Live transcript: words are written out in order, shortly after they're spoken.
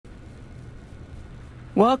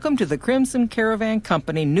Welcome to the Crimson Caravan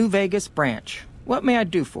Company New Vegas branch. What may I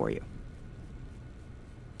do for you?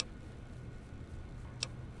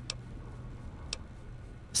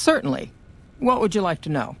 Certainly. What would you like to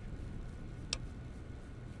know?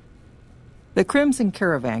 The Crimson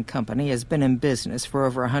Caravan Company has been in business for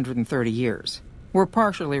over 130 years. We're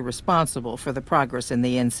partially responsible for the progress in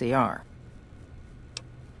the NCR.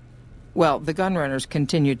 Well, the gunrunners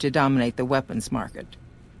continue to dominate the weapons market,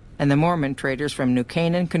 and the Mormon traders from New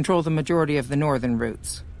Canaan control the majority of the northern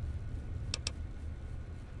routes.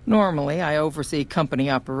 Normally, I oversee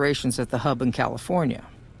company operations at the hub in California.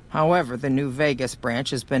 However, the New Vegas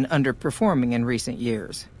branch has been underperforming in recent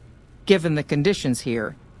years. Given the conditions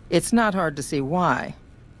here, it's not hard to see why.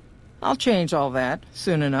 I'll change all that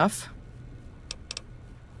soon enough.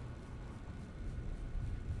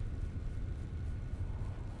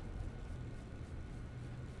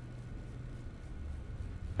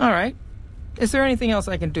 All right. Is there anything else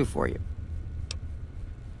I can do for you?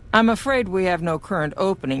 I'm afraid we have no current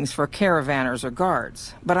openings for caravanners or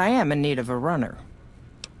guards, but I am in need of a runner.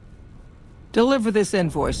 Deliver this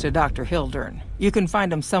invoice to Dr. Hildern. You can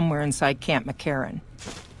find him somewhere inside Camp McCarran.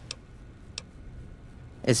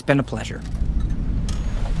 It's been a pleasure.